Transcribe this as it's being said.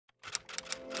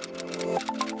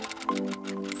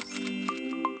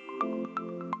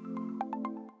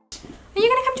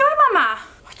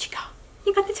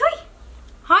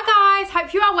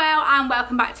are well and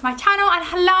welcome back to my channel, and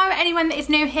hello anyone that is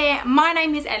new here. My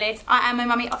name is Ellis. I am a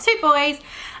mummy of 2 boys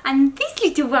and this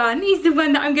little one is the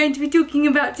one that I'm going to be talking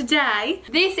about today.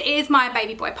 This is my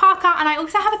baby boy Parker, and I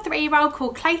also have a 3-year-old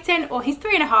called Klayton, or he's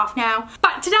 3.5 now.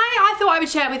 But today I thought I would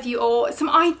share with you all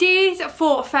some ideas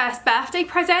for first birthday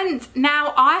presents.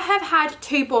 Now I have had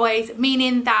 2 boys,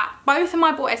 meaning that both of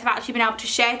my boys have actually been able to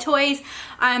share toys.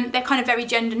 They're kind of very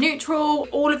gender neutral.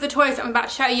 All of the toys that I'm about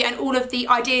to show you and all of the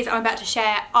ideas I'm about to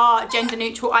share are gender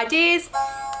neutral ideas.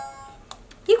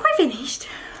 You quite finished?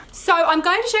 So I'm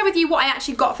going to share with you what I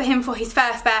actually got for him for his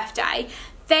first birthday.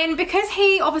 Then, because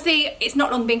it's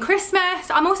not long been Christmas,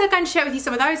 I'm also going to share with you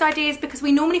some of those ideas because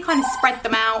we normally kind of spread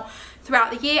them out throughout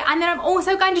the year. And then I'm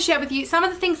also going to share with you some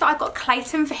of the things that I got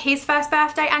Klayton for his first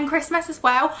birthday and Christmas as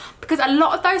well, because a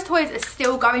lot of those toys are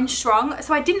still going strong.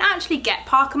 So I didn't actually get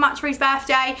Parker much for his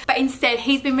birthday, but instead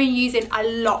he's been reusing a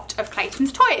lot of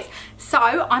Klayton's toys. So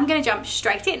I'm going to jump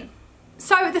straight in.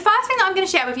 So the first thing that I'm going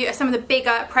to share with you are some of the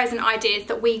bigger present ideas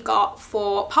that we got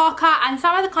for Parker, and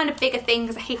some of the kind of bigger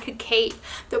things that he could keep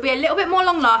that will be a little bit more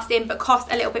long lasting but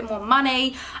cost a little bit more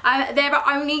money. There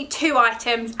are only 2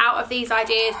 items out of these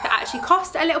ideas that actually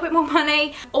cost a little bit more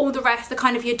money. All the rest are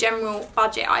kind of your general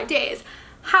budget ideas.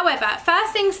 However,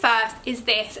 first things first is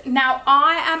this. Now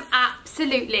I am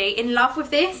absolutely in love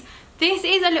with this. This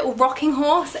is a little rocking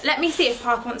horse. Let me see if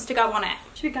Parker wants to go on it.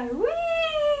 Should we go? Whee!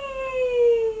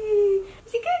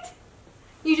 Is it good?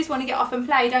 You just want to get off and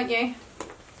play, don't you?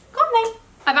 Go on then.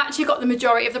 I've actually got the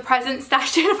majority of the presents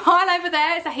stashed in a pile over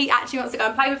there, so he actually wants to go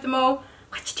and play with them all.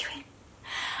 What you doing?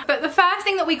 But the first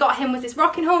thing that we got him was this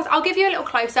rocking horse. I'll give you a little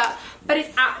close-up, but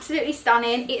it's absolutely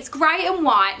stunning. It's grey and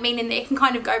white, meaning that it can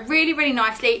kind of go really, really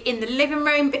nicely in the living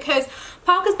room, because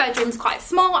Parker's bedroom's quite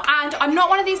small, and I'm not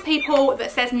one of these people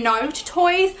that says no to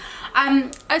toys.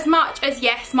 As much as,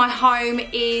 yes, my home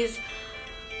is,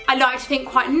 I like to think,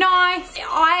 quite nice.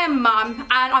 I am mum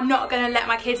and I'm not going to let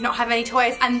my kids not have any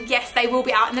toys, and yes, they will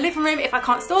be out in the living room if I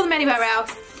can't store them anywhere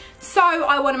else. So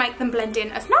I want to make them blend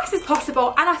in as nice as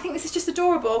possible, and I think this is just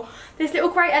adorable. This little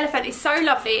grey elephant is so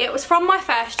lovely. It was from my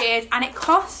first year's and it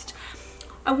cost,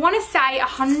 I want to say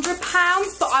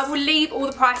 £100, but I will leave all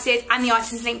the prices and the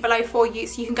items linked below for you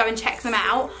so you can go and check them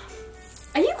out.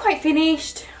 Are you quite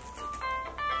finished?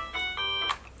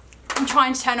 I'm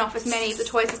trying to turn off as many of the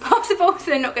toys as possible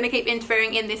so they're not going to keep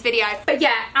interfering in this video. But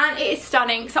yeah, and it is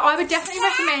stunning. So I would definitely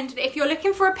recommend that if you're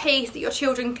looking for a piece that your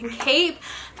children can keep.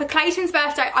 For Klayton's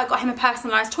birthday, I got him a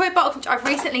personalised toy box, which I've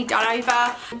recently done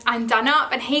over and done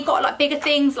up. And he got like bigger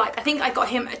things, like I think I got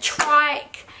him a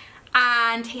trike,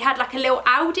 and he had like a little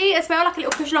Audi as well, like a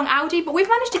little push along Audi. But we've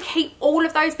managed to keep all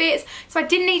of those bits, so I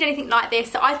didn't need anything like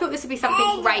this. So I thought this would be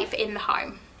something great for in the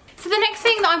home. So the next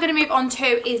thing that I'm going to move on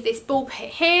to is this ball pit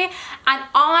here, and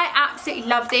I absolutely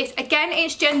love this. Again,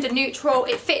 it's gender neutral.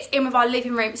 It fits in with our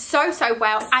living room so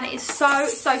well, and it is so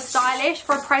stylish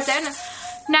for a present.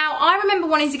 Now I remember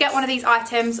wanting to get one of these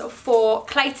items for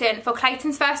Klayton, for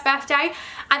Klayton's first birthday,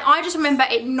 and I just remember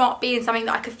it not being something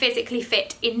that I could physically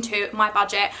fit into my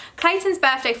budget. Klayton's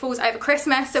birthday falls over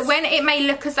Christmas, so when it may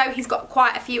look as though he's got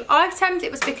quite a few items,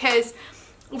 it was because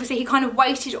obviously he kind of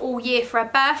waited all year for a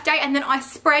birthday, and then I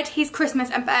spread his Christmas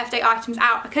and birthday items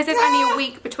out. Because there's only a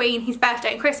week between his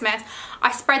birthday and Christmas,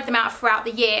 I spread them out throughout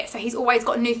the year, so he's always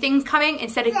got new things coming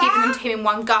instead of giving them to him in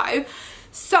one go.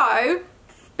 So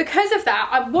because of that,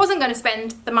 I wasn't going to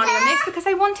spend the money on this because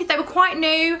they were quite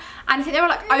new, and I think they were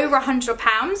like over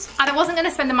 £100, and I wasn't going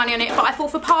to spend the money on it. But I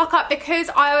thought for Parker, because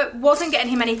I wasn't getting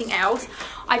him anything else,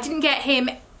 I didn't get him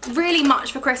really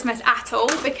much for Christmas at all,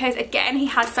 because again, he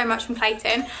has so much from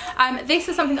Klayton. This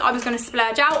was something that I was going to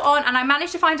splurge out on, and I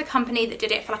managed to find a company that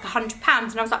did it for like £100,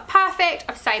 and I was like, perfect,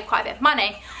 I've saved quite a bit of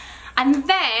money. And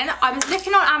then I was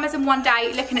looking on Amazon one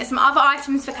day, looking at some other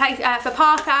items for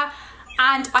Parker,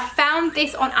 and I found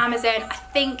this on Amazon. I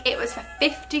think it was for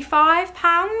 £55.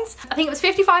 I think it was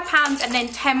 £55 and then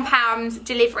 £10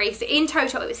 delivery, so in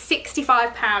total it was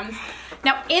 £65.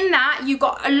 Now in that you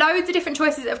got loads of different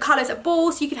choices of colours of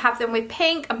balls, so you could have them with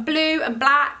pink and blue and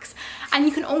blacks, and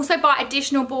you can also buy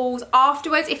additional balls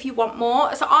afterwards if you want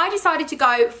more. So I decided to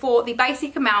go for the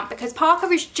basic amount because Parker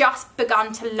has just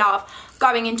begun to love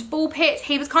going into ball pits.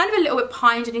 He was kind of a little bit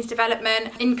behind in his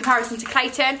development in comparison to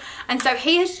Klayton, and so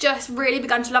he has just really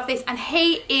begun to love this, and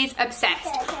he is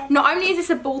obsessed. Not only is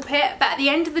this a ball pit, but at the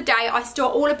end of the day I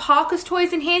store all of Parker's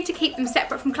toys in here to keep them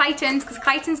separate from Klayton's, because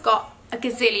Klayton's got a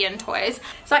gazillion toys.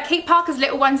 So I keep Parker's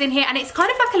little ones in here, and it's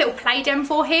kind of like a little play den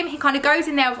for him. He kind of goes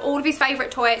in there with all of his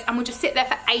favourite toys and will just sit there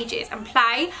for ages and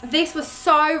play. This was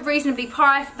so reasonably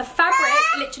priced. The fabric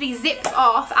literally zips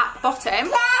off at the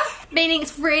bottom. meaning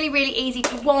it's really, really easy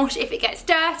to wash if it gets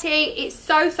dirty. It's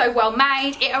so, so well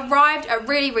made. It arrived at a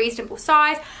really reasonable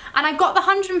size, and I got the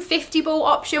 150 ball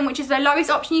option, which is the lowest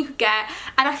option you could get,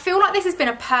 and I feel like this has been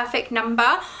a perfect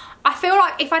number. I feel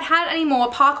like if I'd had any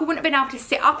more, Parker wouldn't have been able to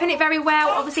sit up in it very well.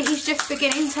 Obviously, he's just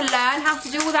beginning to learn how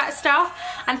to do all that stuff,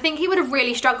 and I think he would have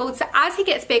really struggled. So as he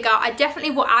gets bigger, I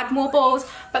definitely will add more balls,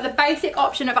 but the basic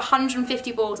option of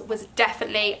 150 balls was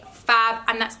definitely fab,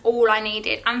 and that's all I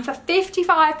needed. And for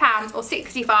 £55 or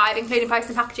 65, including post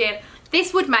and packaging,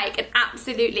 this would make an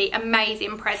absolutely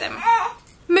amazing present.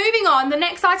 Moving on, the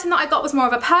next item that I got was more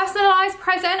of a personalised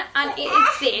present, and it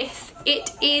is this.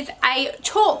 It is a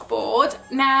chalkboard.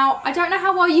 Now, I don't know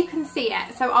how well you can see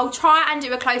it, so I'll try and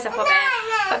do a close-up of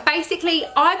it. But basically,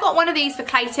 I got one of these for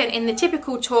Klayton in the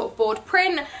typical chalkboard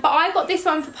print, but I got this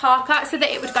one for Parker so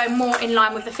that it would go more in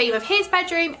line with the theme of his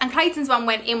bedroom, and Klayton's one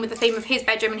went in with the theme of his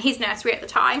bedroom and his nursery at the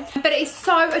time. But it is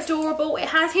so adorable. It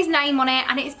has his name on it,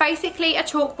 and it's basically a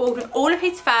chalkboard with all of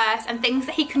his firsts and things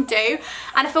that he can do,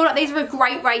 and I feel like these are a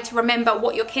great way to remember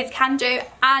what your kids can do.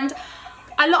 And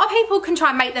a lot of people can try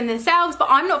and make them themselves, but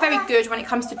I'm not very good when it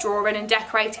comes to drawing and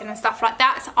decorating and stuff like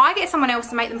that, so I get someone else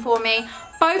to make them for me.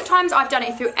 Both times I've done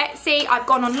it through Etsy. I've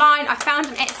gone online, I found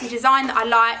an Etsy design that I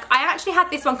like. I actually had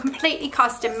this one completely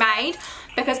custom made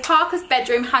because Parker's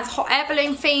bedroom has hot air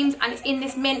balloon themes, and it's in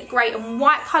this mint, grey and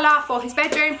white colour for his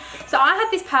bedroom, so I had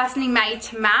this personally made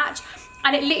to match.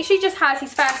 And it literally just has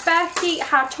his first birthday,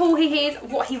 how tall he is,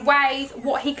 what he weighs,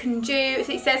 what he can do.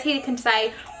 So it says he can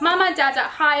say mama, dada,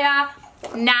 hiya,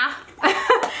 nah.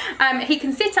 He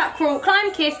can sit up, crawl,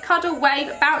 climb, kiss, cuddle,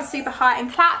 wave, bounce super high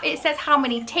and clap. It says how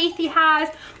many teeth he has,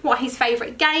 what his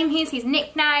favourite game is, his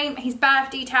nickname, his birth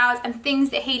details, and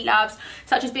things that he loves,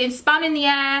 such as being spun in the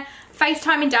air,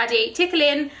 FaceTiming daddy,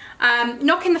 tickling,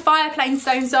 knocking the fire plane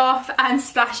stones off, and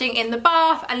splashing in the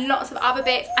bath, and lots of other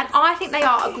bits. And I think they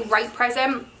are a great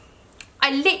present.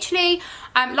 I literally,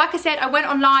 like I said, I went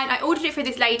online, I ordered it for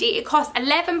this lady. It cost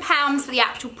 £11 for the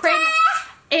actual print.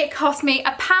 It cost me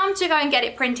 £1 to go and get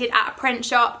it printed at a print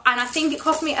shop, and I think it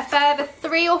cost me a further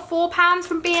 £3 or £4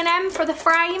 from B&M for the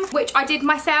frame, which I did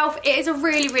myself. It is a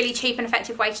really, really cheap and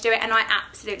effective way to do it, and I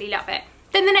absolutely love it.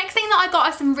 Then the next thing that I got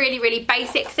are some really, really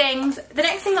basic things. The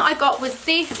next thing that I got was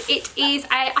this. It is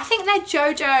a, I think they're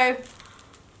JoJo,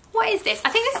 what is this? I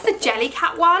think this is a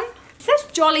Jellycat one. It says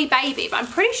Jolly Baby, but I'm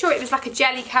pretty sure it was like a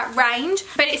Jellycat range.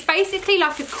 But it's basically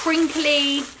like a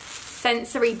crinkly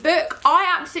sensory book.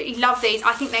 I absolutely love these.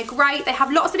 I think they're great. They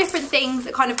have lots of different things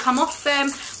that kind of come off them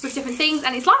with different things,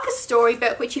 and it's like a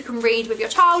storybook which you can read with your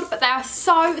child, but they are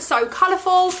so, so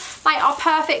colourful. They are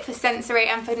perfect for sensory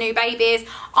and for new babies.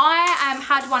 I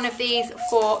had one of these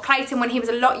for Klayton when he was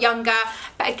a lot younger,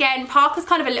 but again, Parker's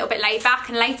kind of a little bit laid back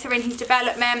and later in his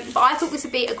development, but I thought this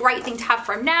would be a great thing to have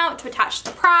for him now, to attach to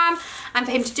the pram and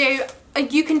for him to do.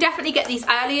 You can definitely get these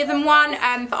earlier than one,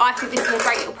 but I think this is a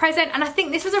great little present, and I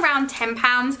think this was around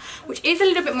 £10, which is a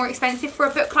little bit more expensive for a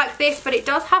book like this, but it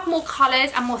does have more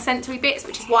colours and more sensory bits,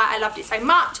 which is why I loved it so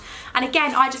much. And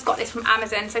again, I just got this from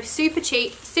Amazon, so super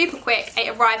cheap, super quick, it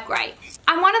arrived great.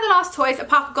 And one of the last toys that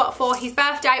Parker got for his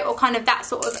birthday, or kind of that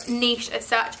sort of niche as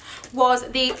such, was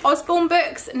the Osborne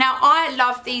books. Now, I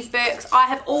love these books. I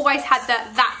have always had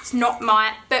the That's Not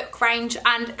My book range,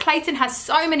 and Klayton has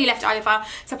so many left over,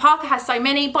 so Parker has so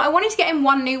many, but I wanted to get him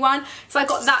one new one, so I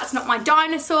got That's Not My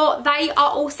Dinosaur. They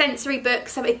are all sensory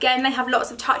books, so again, they have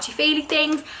lots of touchy-feely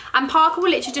things, and Parker will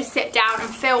literally just sit down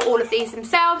and fill all of these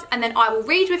themselves, and then I will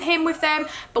read with him with them.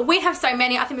 But we have so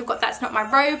many. I think we've got That's Not My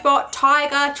Robot,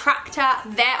 Tiger, Tractor.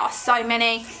 There are so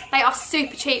many. They are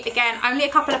super cheap. Again, only a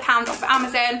couple of pounds off of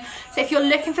Amazon. So if you're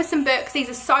looking for some books, these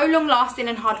are so long lasting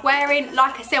and hard wearing.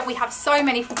 Like I said, we have so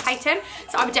many from Klayton,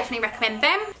 so I would definitely recommend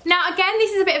them. Now again,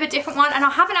 this is a bit of a different one, and I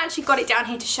haven't actually got it down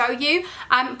here to show you,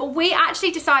 but we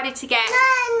actually decided to get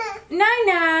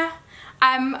Nana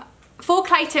for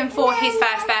Klayton for his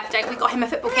first birthday. We got him a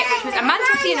football kit, which was a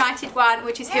Manchester United one,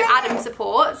 which is who Adam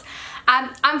supports.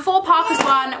 And for Parker's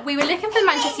one, we were looking for the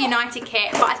Manchester United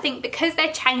kit, but I think because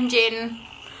they're changing,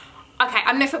 okay,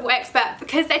 I'm no football expert,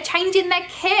 because they're changing their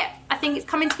kit, I think it's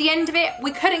coming to the end of it,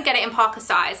 we couldn't get it in Parker's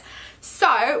size.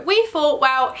 So we thought,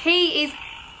 well, his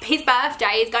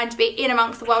birthday is going to be in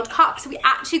amongst the World Cup, so we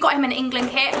actually got him an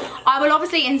England kit. I will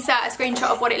obviously insert a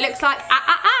screenshot of what it looks like.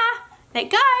 There you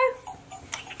go.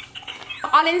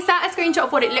 I'll insert a screenshot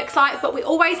of what it looks like, but we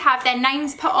always have their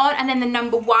names put on and then the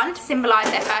number 1 to symbolise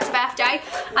their first birthday,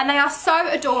 and they are so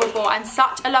adorable and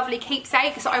such a lovely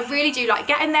keepsake, so I really do like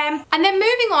getting them. And then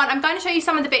moving on, I'm going to show you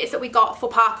some of the bits that we got for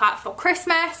Parker for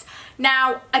Christmas.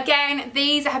 Now, again,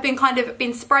 these have been kind of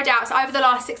been spread out. So over the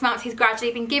last 6 months, he's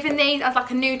gradually been given these as like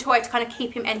a new toy to kind of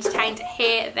keep him entertained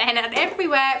here, then and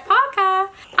everywhere. Parker.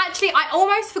 Actually, I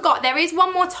almost forgot. There is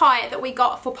one more tie that we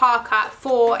got for Parker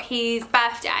for his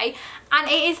birthday. And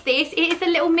it is this. It is the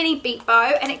little mini beat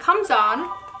bow. And it comes on.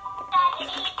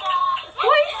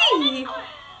 What is he?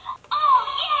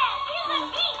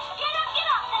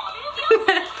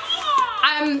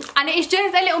 And it is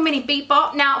just a little mini beat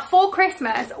bot. Now, for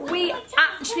Christmas, we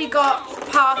actually got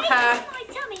Parker.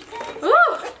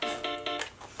 Ooh.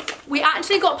 We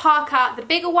actually got Parker the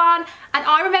bigger one, and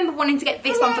I remember wanting to get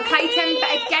this one for Klayton,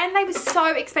 but again, they were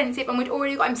so expensive and we'd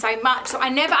already got him so much, so I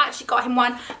never actually got him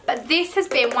one. But this has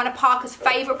been one of Parker's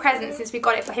favourite presents since we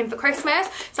got it for him for Christmas.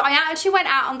 So I actually went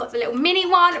out and got the little mini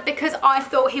one because I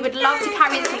thought he would love to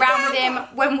carry this around with him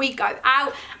when we go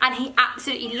out, and he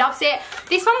absolutely loves it.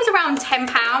 This one was around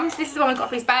 £10. This is the one we got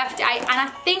for his birthday, and I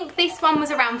think this one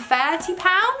was around £30.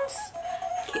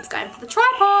 Keeps going for the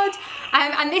tripod.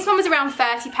 And this one was around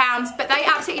 £30, but they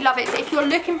absolutely love it. So if you're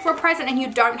looking for a present and you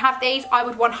don't have these, I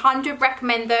would 100%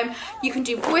 recommend them. You can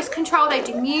do voice control, they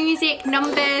do music,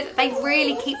 numbers, they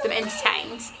really keep them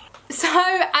entertained. So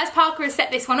as Parker has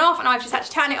set this one off and I've just had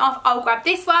to turn it off, I'll grab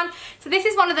this one. So this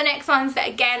is one of the next ones that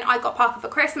again I got Parker for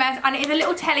Christmas, and it is a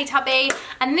little Teletubby,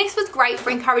 and this was great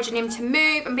for encouraging him to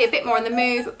move and be a bit more on the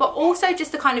move, but also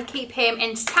just to kind of keep him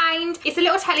entertained. It's a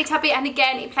little Teletubby, and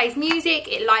again it plays music,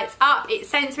 it lights up, it's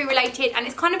sensory related, and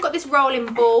it's kind of got this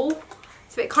rolling ball.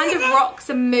 So it kind of rocks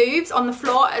and moves on the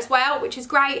floor as well, which is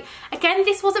great. Again,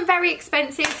 this wasn't very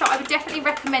expensive, so I would definitely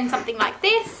recommend something like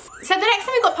this. So the next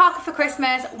thing we got Parker for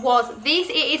Christmas was this.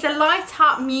 It is a light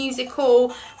up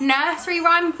musical nursery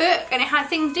rhyme book, and it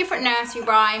sings different nursery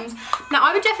rhymes. Now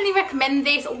I would definitely recommend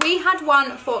this. We had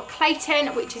one for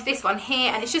Klayton, which is this one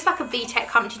here, and it's just like a VTech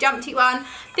Humpty Dumpty one.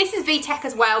 This is VTech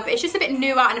as well, but it's just a bit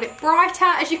newer and a bit brighter,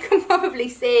 as you can probably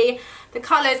see. The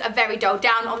colours are very dulled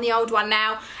down on the old one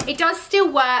now. It does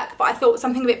still work, but I thought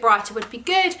something a bit brighter would be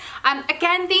good.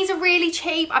 Again, these are really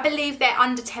cheap. I believe they're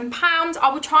under £10. I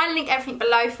will try and link everything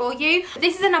below for you.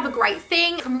 This is another great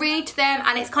thing. You can read to them,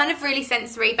 and it's kind of really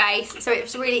sensory based, so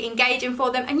it's really engaging for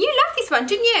them. And you love this one,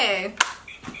 didn't you?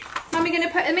 Are we going to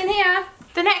put them in here?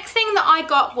 The next thing that I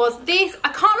got was this. I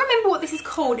can't remember what this is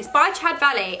called. It's by Chad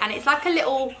Valley, and it's like a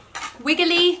little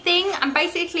wiggly thing, and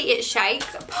basically it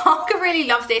shakes. Parker really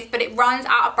loves this, but it runs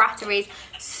out of batteries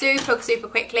super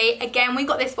quickly. Again, we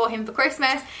got this for him for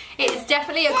Christmas. It is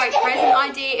definitely a great present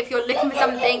idea if you're looking for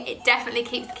something. It definitely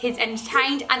keeps the kids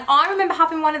entertained, and I remember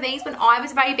having one of these when I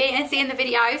was a baby and seeing the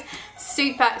videos.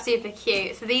 Super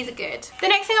cute, so these are good. The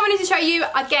next thing I wanted to show you,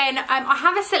 again, I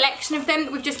have a selection of them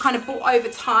that we've just kind of bought over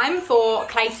time for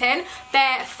Klayton.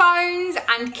 They're phones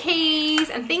and keys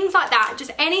and things like that,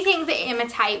 just anything that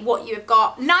imitate what you have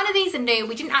got. None of these are new.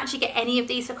 We didn't actually get any of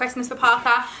these for Christmas for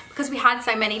Parker because we had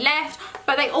so many left,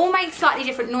 but they all make slightly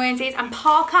different noises, and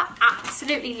Parker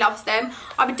absolutely loves them.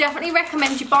 I would definitely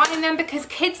recommend you buying them because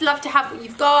kids love to have what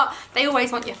you've got. They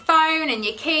always want your phone and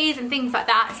your keys and things like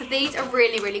that, so these are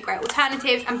really great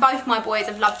alternatives, and both my boys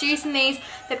have loved using these.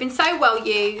 They've been so well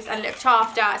used and looked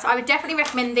after, so I would definitely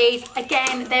recommend these.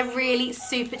 Again, they're really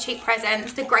super cheap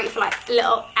presents. They're great for like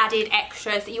little added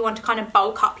extras that you want to kind of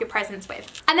bulk up your presents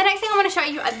with. And the next thing I want to show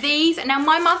you are these. Now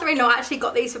my mother-in-law actually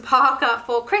got these for Parker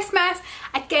for Christmas.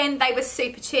 Again, they were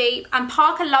super cheap, and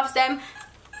Parker loves them.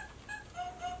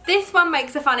 This one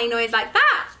makes a funny noise like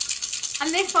that,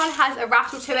 and this one has a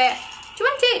rattle to it. Do you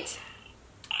want it?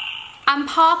 And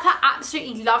Parker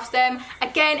absolutely loves them.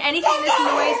 Again, anything that's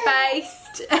noise-based.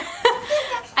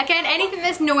 Again, anything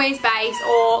that's noise-based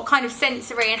or kind of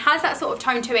sensory and has that sort of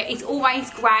tone to it is always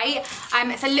great.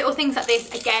 So little things like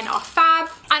this, again, are fab.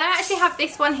 And I actually have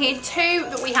this one here too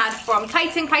that we had from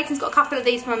Klayton. Klayton's got a couple of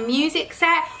these from a music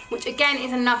set, which again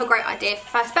is another great idea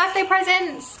for first birthday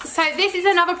presents. So this is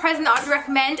another present that I would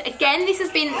recommend. Again, this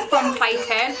has been from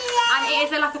Klayton, and it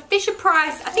is like a Fisher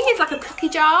Price, I think it's like a cookie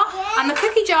jar, and the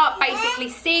cookie jar basically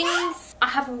sings. I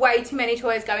have way too many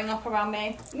toys going off around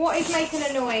me. What is making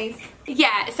a noise?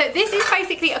 Yeah, so this is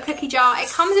basically a cookie jar. It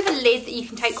comes with a lid that you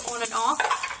can take on and off,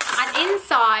 and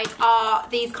inside are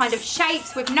these kind of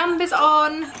shapes with numbers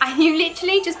on, and you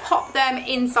literally just pop them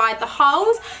inside the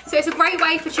holes. So it's a great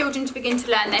way for children to begin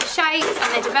to learn their shapes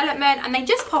and their development, and they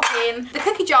just pop in. The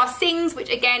cookie jar sings,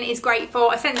 which again is great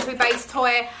for a sensory based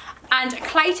toy. And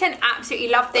Klayton absolutely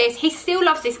loved this. He still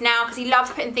loves this now because he loves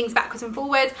putting things backwards and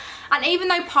forwards. And even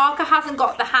though Parker hasn't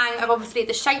got the hang of obviously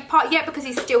the shape part yet because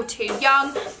he's still too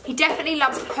young, he definitely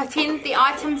loves putting the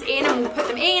items in, and will put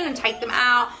them in and take them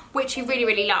out, which he really,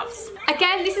 really loves.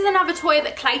 Again, this is another toy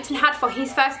that Klayton had for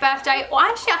his first birthday. Or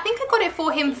actually, I think I got it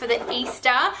for him for the Easter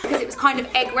because it was kind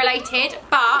of egg related,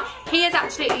 but he has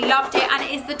absolutely loved it, and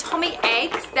it is the Tommy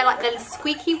eggs. They're like the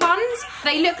squeaky ones.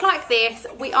 They look like this.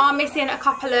 We are missing a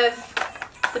couple of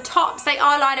the tops. They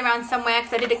are lying around somewhere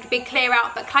because I did a big clear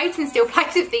out, but Klayton still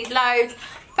plays with these loads.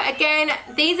 But again,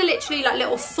 these are literally like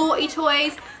little sortie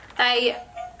toys. They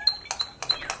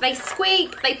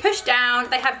squeak, they push down,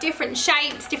 they have different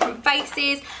shapes, different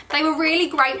faces. They were really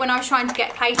great when I was trying to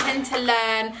get Klayton to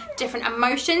learn different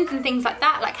emotions and things like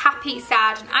that, like happy,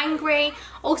 sad and angry.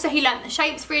 Also, he learnt the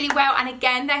shapes really well, and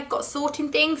again, they've got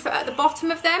sorting things, so at the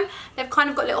bottom of them, they've kind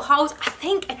of got little holes. I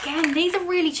think, again, these are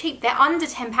really cheap. They're under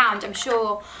 £10, I'm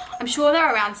sure. I'm sure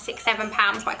they're around £6,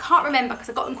 £7, but I can't remember because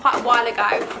I got them quite a while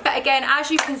ago. But again,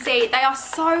 as you can see, they are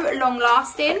so long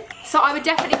lasting. So I would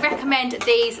definitely recommend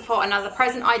these for another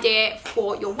present idea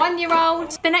for your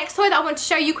 1-year-old. The next toy that I want to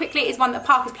show you quickly is one that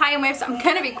Parker's playing with, so I'm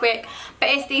going to be quick. But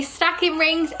it's these stacking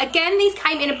rings. Again, these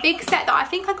came in a big set that I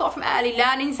think I got from Early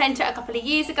Learning Centre a couple of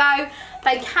years ago.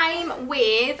 They came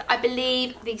with, I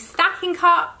believe, these stacking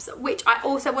cups, which I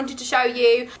also wanted to show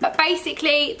you. But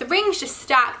basically, the rings just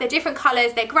stack. They're different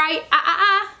colours. They're great.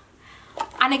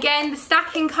 And again, the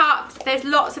stacking cups, there's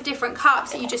lots of different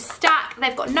cups that you just stack.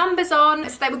 They've got numbers on,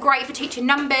 so they were great for teaching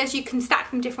numbers. You can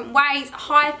stack them different ways,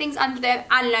 hide things under them,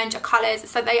 and learn your colours.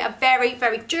 So they are very,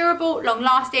 very durable, long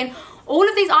lasting. All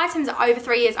of these items are over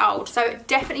 3 years old, so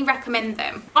definitely recommend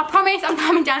them. I promise I'm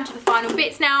coming down to the final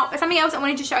bits now, but something else I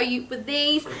wanted to show you with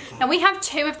these. Now, we have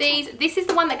 2 of these. This is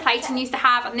the one that Klayton used to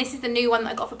have, and this is the new one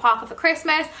that I got for Parker for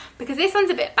Christmas, because this one's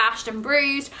a bit bashed and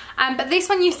bruised. But this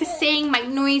one used to sing, make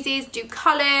noises, do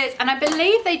colours, and I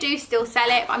believe they do still sell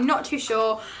it, but I'm not too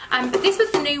sure. But this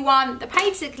was the new one that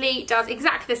basically does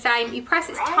exactly the same. You press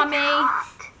its tummy,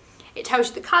 it tells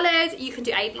you the colours, you can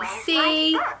do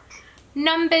ABC.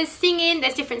 Numbers, singing,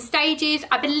 there's different stages.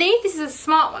 I believe this is a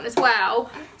smart one as well,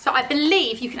 so I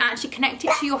believe you can actually connect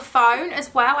it to your phone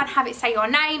as well and have it say your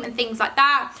name and things like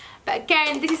that. But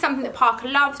again, this is something that Parker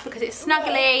loves because it's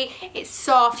snuggly, it's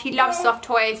soft, he loves soft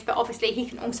toys, but obviously he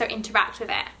can also interact with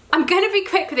it. I'm going to be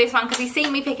quick with this one because he's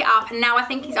seen me pick it up and now I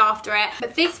think he's after it.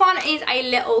 But this one is a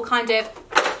little kind of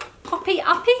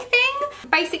poppy-uppy thing.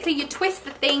 Basically, you twist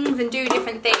the things and do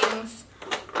different things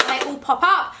and they all pop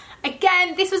up.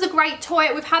 Again, this was a great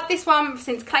toy. We've had this one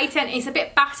since Klayton. It's a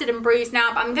bit battered and bruised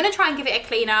now, but I'm going to try and give it a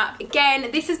clean up. Again,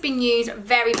 this has been used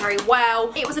very, very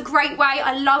well. It was a great way.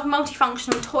 I love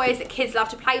multifunctional toys that kids love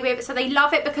to play with. So they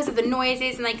love it because of the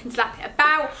noises and they can slap it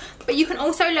about. But you can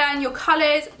also learn your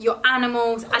colours, your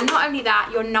animals, and not only that,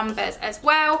 your numbers as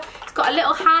well. It's got a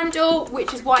little handle,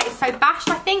 which is why it's so bashed,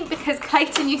 I think, because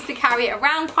Klayton used to carry it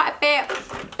around quite a bit.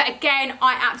 But again,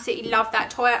 I absolutely love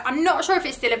that toy. I'm not sure if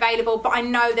it's still available, but I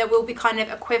know there will be kind of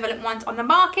equivalent ones on the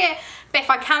market. But if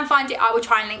I can find it, I will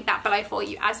try and link that below for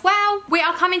you as well. We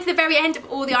are coming to the very end of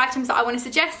all the items that I want to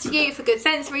suggest to you for good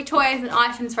sensory toys and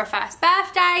items for a first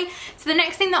birthday. So the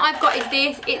next thing that I've got is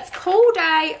this. It's called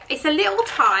it's a little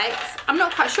tights. I'm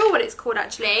not quite sure what it's called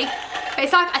actually, but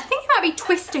it's like, I think it might be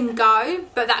Twist and Go,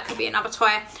 but that could be another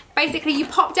toy. Basically, you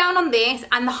pop down on this,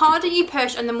 and the harder you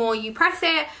push and the more you press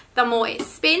it, the more it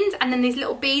spins, and then these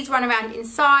little beads run around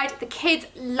inside. The kids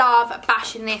love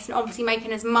bashing this and obviously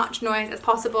making as much noise as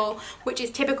possible, which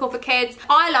is typical for kids.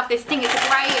 I love this thing. It's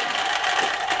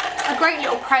a great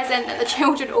little present that the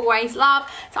children always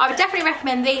love. So I would definitely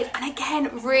recommend these, and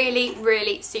again, really,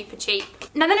 really super cheap.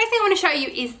 Now the next thing I want to show you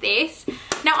is this.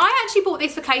 Now I actually bought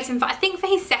this for Klayton for, I think, for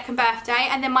his 2nd birthday,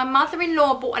 and then my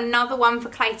mother-in-law bought another one for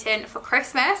Klayton for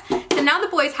Christmas. So now the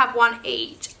boys have one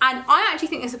each, and I actually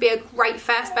think this would be a great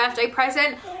first birthday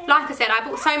present. Like I said, I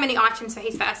bought so many items for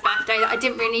his first birthday that I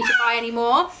didn't really need to buy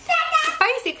anymore.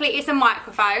 Basically, it's a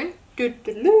microphone.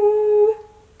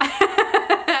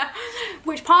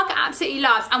 Which Parker absolutely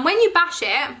loves, and when you bash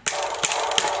it,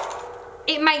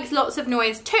 it makes lots of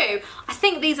noise too. I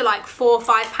think these are like £4 or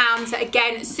 £5, so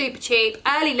again, super cheap.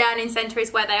 Early Learning Centre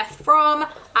is where they're from.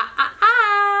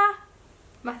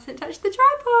 Mustn't touch the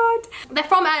tripod. They're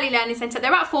from Early Learning Centre. They're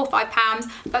about £4 or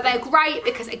 £5, but they're great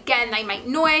because again, they make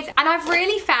noise. And I've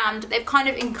really found they've kind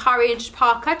of encouraged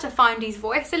Parker to find his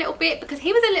voice a little bit, because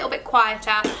he was a little bit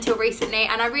quieter until recently,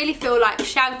 and I really feel like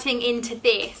shouting into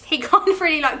this, he kind of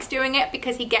really likes doing it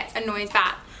because he gets a noise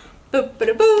back. Boop,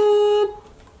 boop, boop.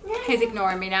 He's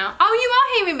ignoring me now. Oh, you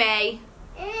are hearing me?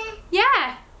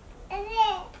 Yeah.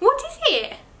 What is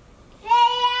it?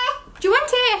 Do you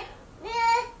want it?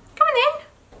 Come on then.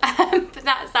 But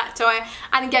that's that toy,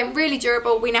 and again, really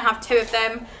durable. We now have 2 of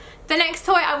them. The next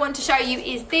toy I want to show you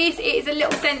is this. It is a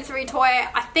little sensory toy.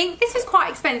 I think this is quite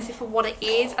expensive for what it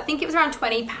is. I think it was around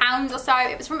 £20 or so.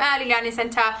 It was from Early Learning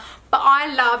Centre, but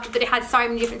I loved that it had so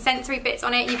many different sensory bits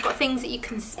on it. You've got things that you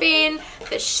can spin,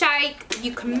 that shake, that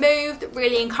you can move, that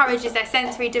really encourages their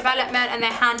sensory development and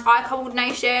their hand-eye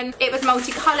coordination. It was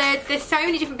multicoloured. There's so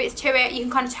many different bits to it. You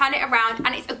can kind of turn it around,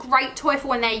 and it's a great toy for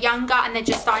when they're younger and they're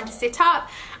just starting to sit up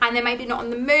and they're maybe not on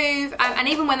the move, and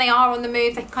even when they are on the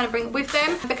move, they can kind of bring it with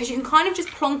them, because you can kind of just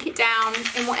plonk it down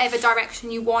in whatever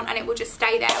direction you want and it will just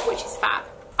stay there, which is fab.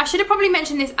 I should have probably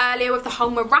mentioned this earlier with the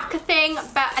whole maraca thing,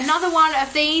 but another one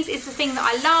of these is the thing that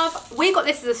I love. We got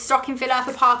this as a stocking filler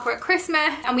for Parker at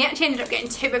Christmas, and we actually ended up getting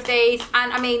 2 of these,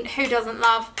 and I mean, who doesn't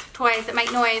love toys that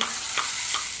make noise?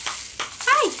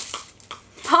 Hey!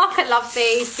 Parker loves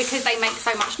these because they make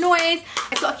so much noise.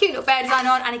 It's got a cute little bear design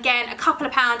on, and again, a couple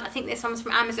of £. I think this one's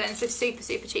from Amazon, so super,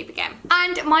 super cheap again.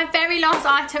 And my very last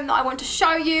item that I want to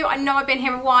show you, I know I've been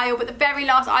here a while, but the very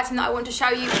last item that I want to show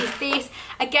you is this.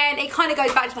 Again, it kind of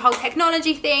goes back to the whole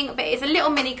technology thing, but it's a little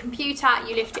mini computer.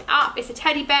 You lift it up, it's a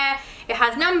teddy bear. It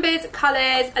has numbers,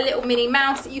 colours, a little mini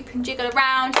mouse that you can jiggle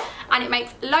around, and it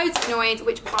makes loads of noise,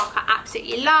 which Parker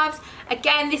absolutely loves.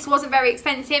 Again, this wasn't very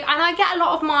expensive, and I get a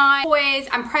lot of my toys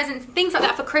and presents and things like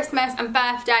that for Christmas and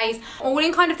birthdays all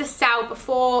in kind of the sale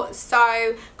before.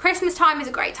 So Christmas time is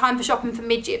a great time for shopping for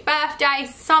mid-year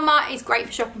birthdays. Summer is great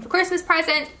for shopping for Christmas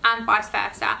presents, and vice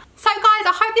versa. So guys,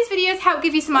 I hope this video has helped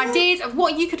give you some ideas of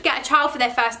what you could get a child for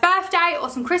their first birthday, or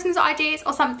some Christmas ideas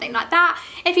or something like that.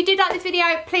 If you did like this video,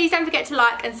 please don't forget to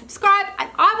like and subscribe, and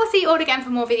I will see you all again for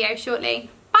more videos shortly.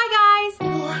 Bye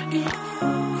guys!